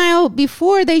little while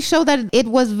before they showed that it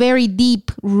was very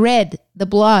deep red, the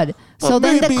blood. So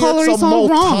then the color is all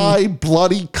wrong.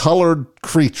 Multi-bloody colored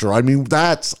creature. I mean,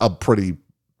 that's a pretty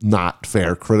not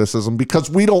fair criticism because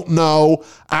we don't know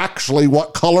actually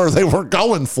what color they were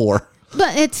going for.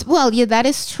 But that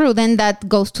is true. Then that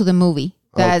goes to the movie.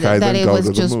 That it was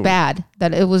just bad.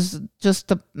 That it was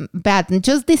just bad. And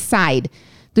just decide,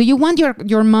 do you want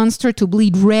your monster to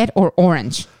bleed red or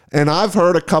orange? And I've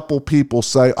heard a couple people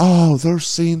say, there's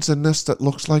scenes in this that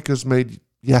looks like it was made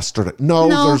yesterday. No,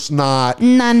 there's not.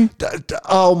 None.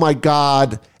 Oh my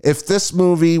God. If this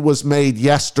movie was made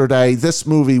yesterday, this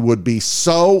movie would be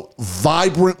so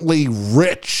vibrantly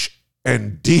rich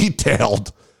and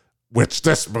detailed, which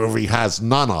this movie has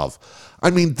none of. I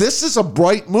mean, this is a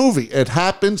bright movie. It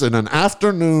happens in an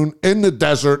afternoon in the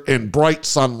desert in bright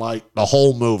sunlight, the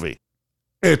whole movie.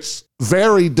 It's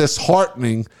very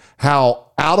disheartening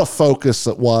how out of focus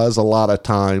it was a lot of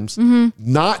times,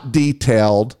 not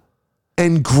detailed,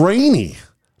 and grainy.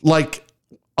 Like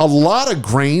a lot of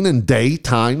grain in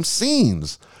daytime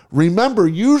scenes. Remember,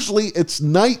 usually it's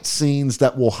night scenes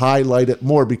that will highlight it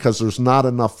more because there's not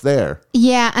enough there.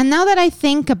 Yeah, and now that I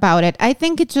think about it, I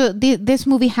think this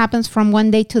movie happens from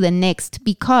one day to the next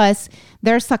because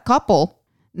there's a couple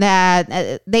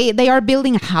that they are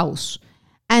building a house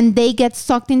and they get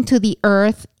sucked into the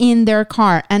earth in their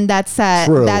car, and that's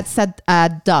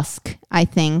at dusk, I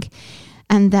think,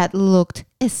 and that looked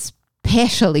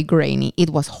especially grainy. It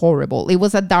was horrible. It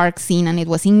was a dark scene and it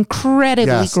was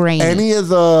incredibly grainy. Any of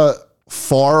the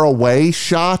far away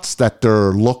shots that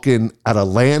they're looking at a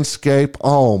landscape,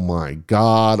 oh my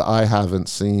God, I haven't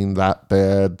seen that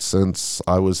bad since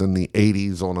I was in the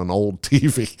 80s on an old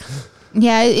TV.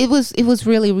 Yeah, it was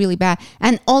really, really bad.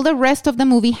 And all the rest of the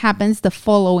movie happens the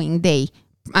following day,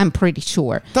 I'm pretty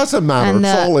sure. Doesn't matter. It's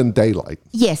all in daylight.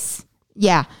 Yes.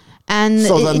 Yeah. And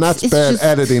so then that's bad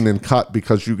editing and cut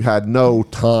because you had no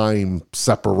time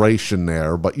separation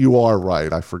there. But you are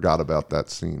right. I forgot about that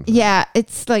scene. Yeah,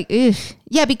 it's like, ugh.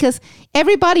 Yeah, because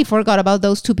everybody forgot about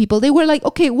those two people. They were like,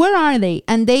 okay, where are they?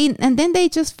 And then they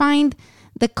just find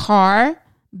the car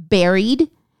buried,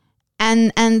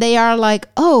 and they are like,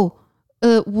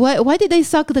 why did they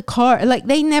suck the car? Like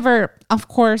they never, of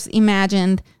course,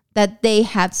 imagined that they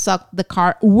had sucked the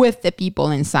car with the people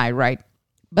inside, right?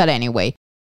 But anyway.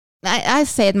 I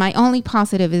said my only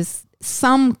positive is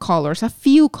some colors, a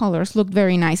few colors look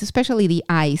very nice, especially the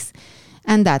eyes.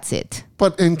 And that's it.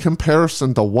 But in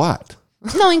comparison to what?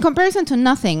 No, in comparison to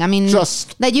nothing. I mean,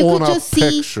 just that you could just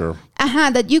see,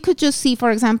 that you could just see, for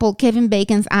example, Kevin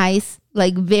Bacon's eyes,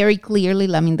 like very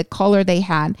clearly. I mean, the color they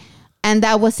had. And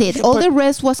that was it. All the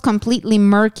rest was completely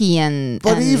murky and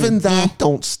even that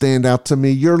don't stand out to me.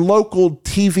 Your local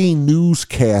TV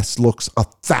newscast looks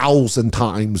 1,000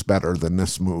 times better than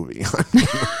this movie.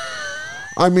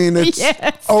 I mean, it's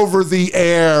over the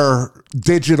air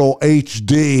digital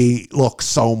HD looks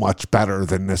so much better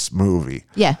than this movie.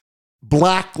 Yeah.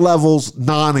 Black levels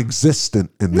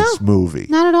non-existent in this movie.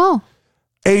 Not at all.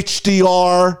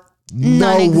 HDR,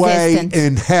 no way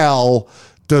in hell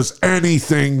does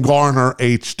anything garner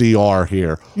HDR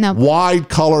here. No. Wide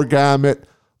color gamut.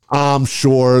 I'm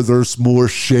sure there's more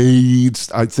shades.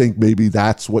 I think maybe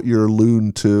that's what you're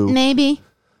alluding to. Maybe.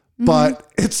 But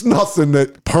it's nothing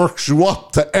that perks you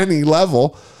up to any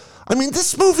level. I mean,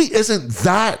 this movie isn't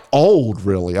that old,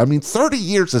 really. I mean, 30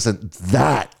 years isn't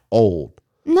that old.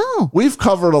 No. We've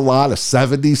covered a lot of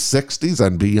 70s, 60s,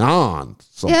 and beyond.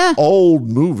 Some old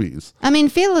movies. I mean,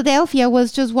 Philadelphia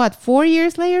was just, 4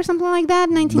 years later, something like that?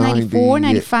 1994,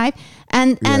 95.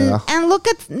 And look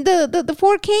at the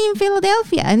 4K in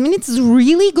Philadelphia. I mean, it's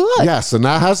really good. Yes, and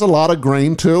that has a lot of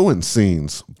grain too in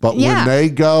scenes. But when they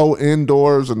go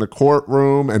indoors in the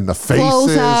courtroom and the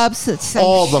faces, close-ups,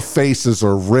 all the faces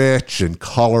are rich and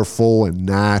colorful and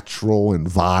natural and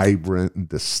vibrant and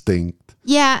distinct.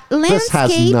 Yeah, this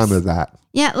has none of that.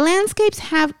 Yeah, landscapes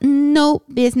have no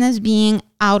business being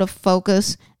out of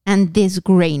focus and this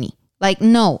grainy. Like,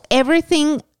 no,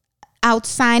 everything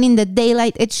outside in the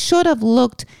daylight, it should have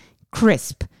looked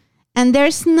crisp. And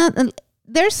there's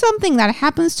something that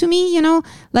happens to me,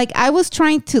 like I was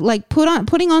trying to like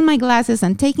putting on my glasses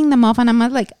and taking them off, and I'm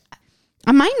like,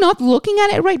 am I not looking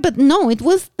at it right? But no, it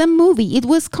was the movie. It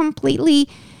was completely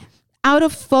out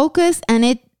of focus, and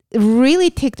it really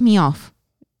ticked me off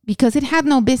because it had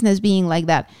no business being like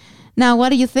that. Now, what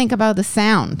do you think about the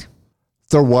sound?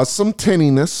 There was some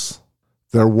tinniness.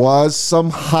 There was some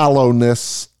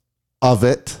hollowness of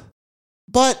it.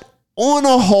 But on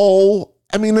a whole,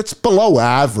 I mean, it's below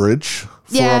average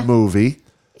for a movie.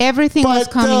 Everything was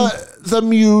coming. The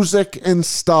music and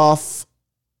stuff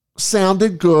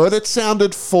sounded good. It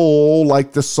sounded full,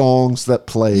 like the songs that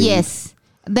played. Yes.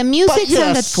 The music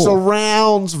sounded full.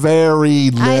 Surrounds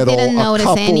very little. I didn't notice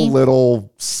any.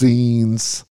 Little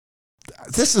scenes.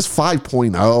 This is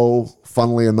 5.0,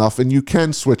 funnily enough, and you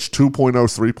can switch 2.0,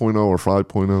 3.0, or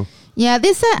 5.0. Yeah,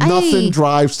 nothing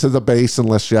drives to the bass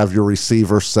unless you have your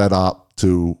receiver set up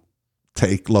to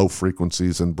take low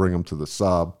frequencies and bring them to the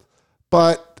sub.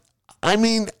 But I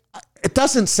mean, it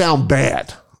doesn't sound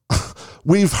bad.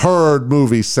 We've heard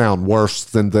movies sound worse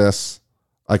than this.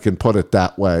 I can put it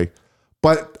that way.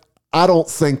 But I don't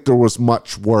think there was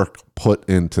much work put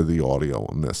into the audio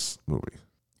in this movie.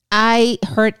 I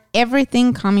heard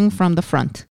everything coming from the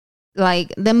front.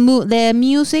 Like the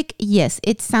music, yes,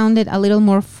 it sounded a little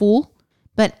more full,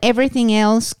 but everything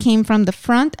else came from the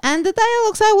front. And the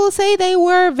dialogues, I will say, they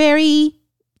were very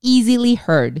easily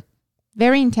heard,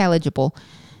 very intelligible.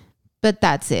 But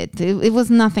that's it. It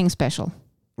was nothing special.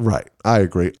 Right. I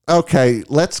agree. Okay,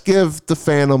 let's give the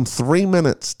Phantom 3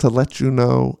 minutes to let you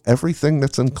know everything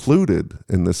that's included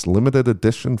in this limited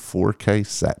edition 4K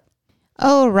set.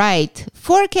 All right.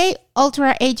 4K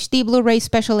Ultra HD Blu-ray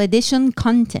Special Edition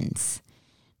contents.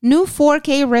 New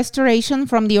 4K restoration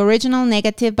from the original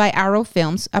negative by Arrow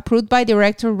Films, approved by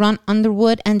director Ron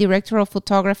Underwood and director of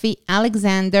photography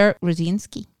Alexander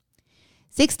Gruzinski.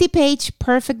 60-page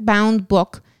perfect bound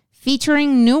book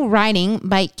featuring new writing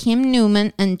by Kim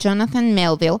Newman and Jonathan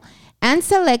Melville and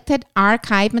selected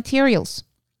archive materials.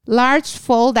 Large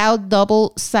fold-out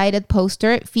double-sided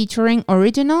poster featuring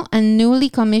original and newly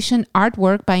commissioned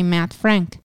artwork by Matt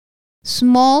Frank.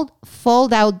 Small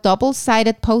fold-out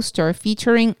double-sided poster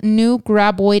featuring new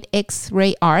graboid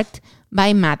X-ray art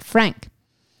by Matt Frank.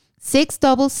 6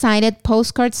 double-sided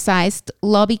postcard-sized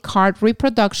lobby card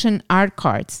reproduction art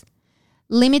cards.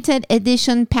 Limited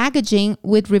edition packaging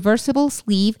with reversible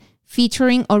sleeve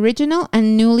featuring original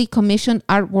and newly commissioned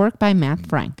artwork by Matt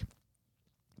Frank.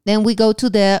 Then we go to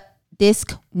the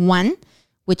disc 1,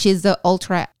 which is the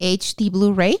Ultra HD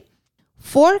Blu-ray.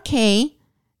 4K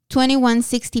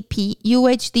 2160p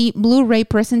UHD Blu-ray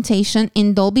presentation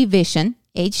in Dolby Vision,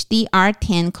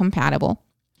 HDR10 compatible.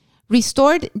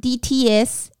 Restored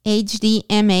DTS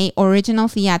HDMA Original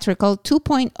Theatrical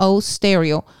 2.0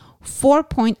 Stereo,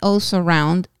 4.0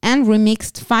 Surround, and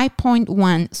remixed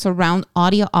 5.1 Surround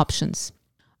audio options.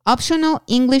 Optional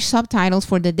English subtitles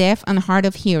for the deaf and hard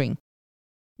of hearing.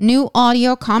 New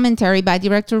audio commentary by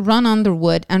director Ron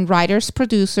Underwood and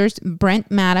writers-producers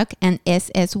Brent Maddock and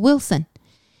S.S. Wilson.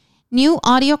 New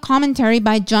audio commentary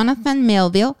by Jonathan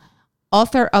Melville,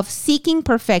 author of Seeking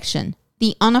Perfection,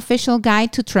 the unofficial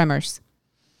guide to Tremors.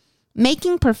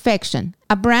 Making Perfection,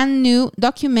 a brand new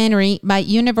documentary by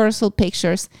Universal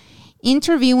Pictures,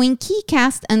 interviewing key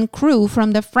cast and crew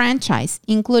from the franchise,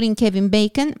 including Kevin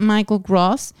Bacon, Michael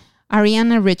Gross,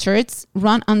 Ariana Richards,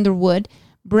 Ron Underwood,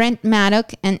 Brent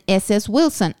Maddock, and S.S.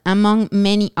 Wilson, among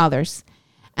many others,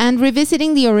 and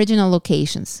revisiting the original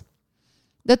locations.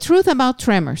 The Truth About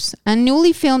Tremors, a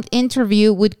newly filmed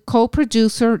interview with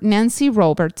co-producer Nancy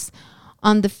Roberts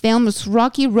on the film's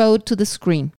rocky road to the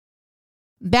screen.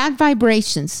 Bad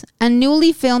Vibrations, a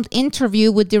newly filmed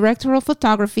interview with director of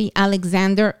photography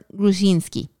Alexander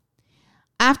Gruzinski.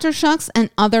 Aftershocks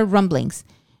and Other Rumblings,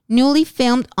 newly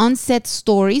filmed on-set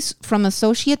stories from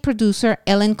associate producer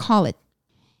Ellen Collett.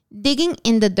 Digging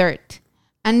in the Dirt,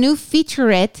 a new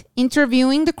featurette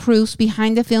interviewing the crews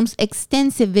behind the film's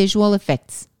extensive visual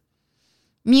effects.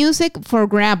 Music for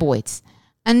Graboids,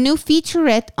 a new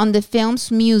featurette on the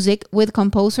film's music with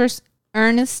composers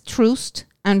Ernest Troost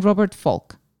and Robert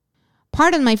Folk.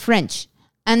 Pardon My French,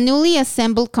 a newly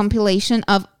assembled compilation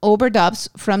of overdubs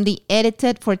from the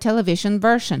edited for television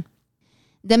version.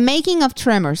 The Making of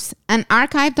Tremors, an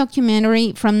archive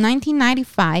documentary from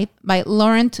 1995 by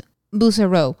Laurent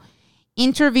Bouzereau,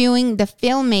 interviewing the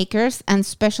filmmakers and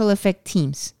special effect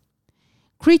teams.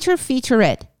 Creature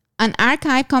Featurette, an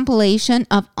archive compilation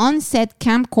of on-set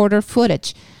camcorder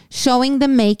footage showing the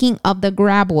making of the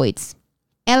Graboids.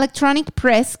 Electronic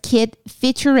Press Kit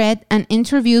Featurette and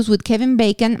interviews with Kevin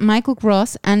Bacon, Michael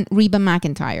Gross, and Reba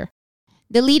McEntire.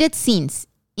 Deleted scenes,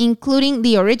 including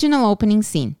the original opening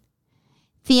scene.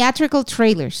 Theatrical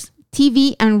trailers,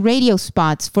 TV and radio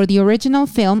spots for the original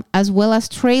film, as well as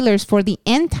trailers for the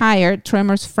entire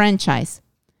Tremors franchise.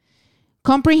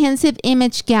 Comprehensive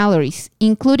image galleries,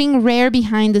 including rare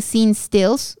behind-the-scenes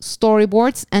stills,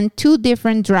 storyboards, and 2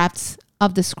 different drafts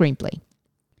of the screenplay.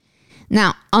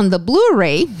 Now, on the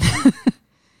Blu-ray,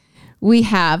 we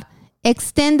have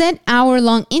extended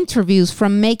hour-long interviews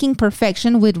from Making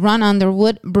Perfection with Ron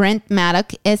Underwood, Brent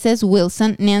Maddock, S.S.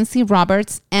 Wilson, Nancy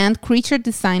Roberts, and creature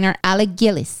designer Alec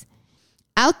Gillis.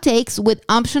 Outtakes with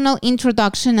optional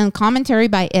introduction and commentary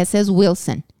by S.S.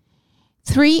 Wilson.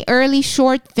 3 early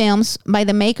short films by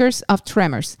the makers of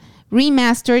Tremors,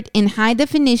 remastered in high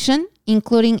definition,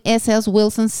 including S.S.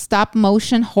 Wilson's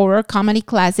stop-motion horror comedy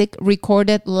classic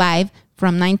recorded live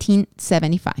from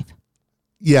 1975.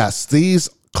 Yes, these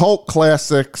cult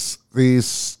classics, these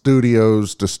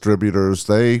studios, distributors,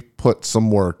 they put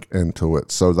some work into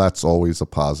it, so that's always a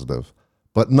positive.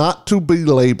 But not to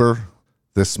belabor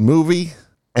this movie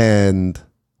and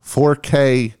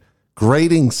 4K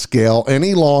grading scale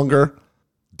any longer.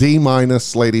 D-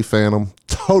 Lady Phantom,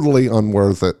 totally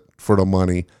unworth it for the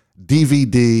money.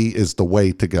 DVD is the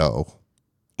way to go.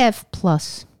 F+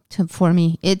 for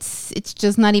me. It's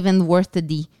just not even worth the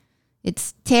D.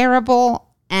 It's terrible,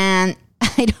 and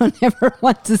I don't ever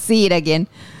want to see it again.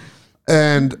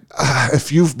 And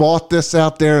if you've bought this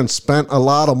out there and spent a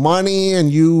lot of money,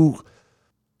 and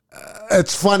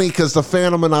it's funny because the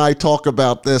Phantom and I talk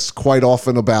about this quite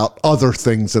often about other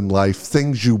things in life,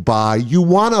 things you buy. You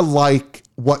want to like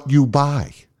what you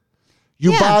buy.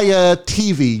 You buy a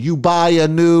TV, you buy a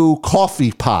new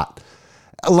coffee pot.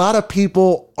 A lot of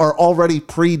people are already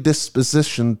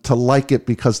predispositioned to like it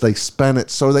because they spent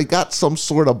it, so they got some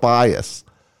sort of bias.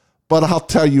 But I'll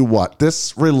tell you what,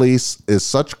 this release is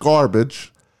such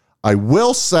garbage. I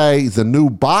will say the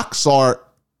new box art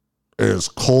is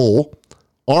cool.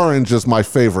 Orange is my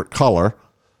favorite color.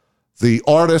 The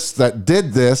artist that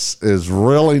did this is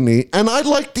really neat. And I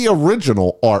like the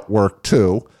original artwork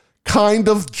too. Kind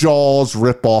of Jaws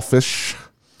ripoff-ish.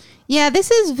 Yeah,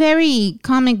 this is very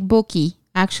comic booky,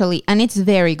 actually, and it's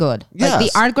very good. Yes. Like,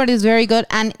 the artwork is very good,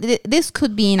 and this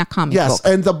could be in a comic book. Yes,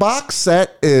 and the box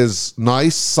set is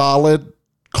nice, solid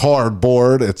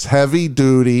cardboard. It's heavy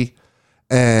duty,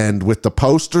 and with the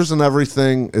posters and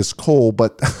everything is cool,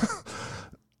 but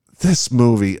this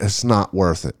movie is not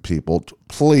worth it, people.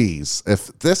 Please, if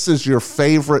this is your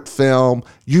favorite film,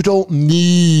 you don't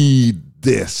need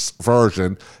this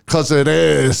version because it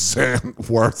isn't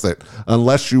worth it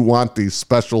unless you want these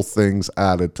special things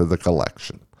added to the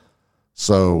collection.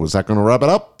 So is that going to wrap it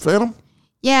up, Phantom?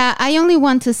 Yeah, I only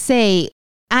want to say,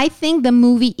 I think the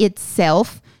movie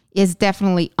itself is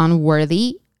definitely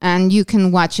unworthy, and you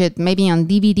can watch it maybe on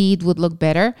DVD. It would look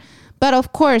better. But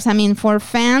of course, I mean, for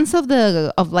fans of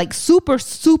like super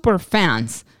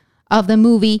fans of the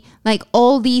movie, like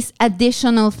all these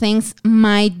additional things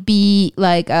might be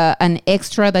like an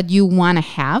extra that you want to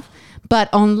have. But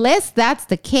unless that's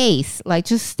the case, like,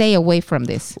 just stay away from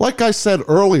this. Like I said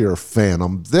earlier,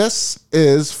 Phantom, this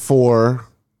is for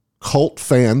cult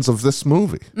fans of this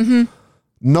movie. Mm-hmm.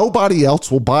 Nobody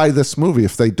else will buy this movie.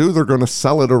 If they do, they're going to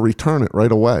sell it or return it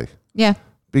right away. Yeah.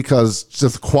 Because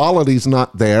just the quality's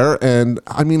not there. And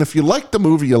I mean, if you like the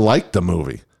movie, you like the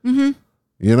movie. Mm-hmm.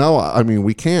 You know, I mean,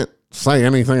 we can't say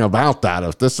anything about that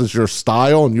if this is your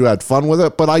style and you had fun with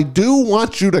it. But I do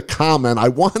want you to comment. I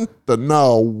want to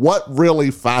know what really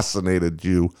fascinated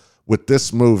you with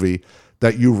this movie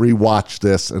that you rewatch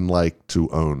this and like to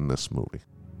own this movie.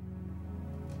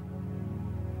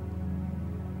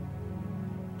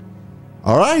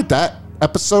 All right, that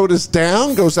episode is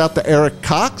down. Goes out to Eric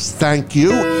Cox. Thank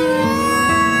you.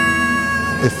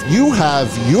 If you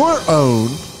have your own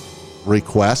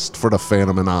request for the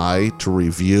Phantom and I to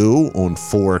review on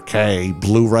 4K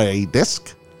Blu-ray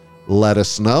disc, let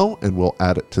us know and we'll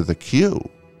add it to the queue.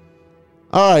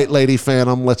 All right, Lady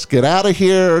Phantom, let's get out of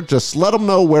here. Just let them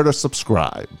know where to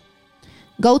subscribe.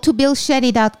 Go to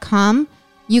BillShetty.com.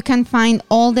 You can find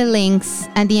all the links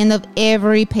at the end of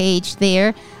every page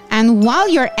there. And while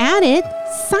you're at it,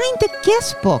 sign the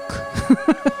guest book.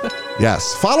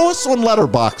 Yes. Follow us on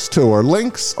Letterboxd too. Our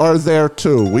links are there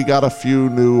too. We got a few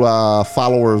new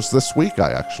followers this week.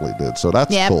 I actually did. So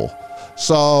that's cool.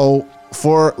 So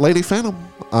for Lady Phantom,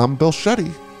 I'm Bill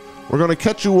Shetty. We're going to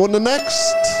catch you on the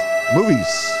next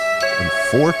Movies in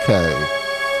 4K.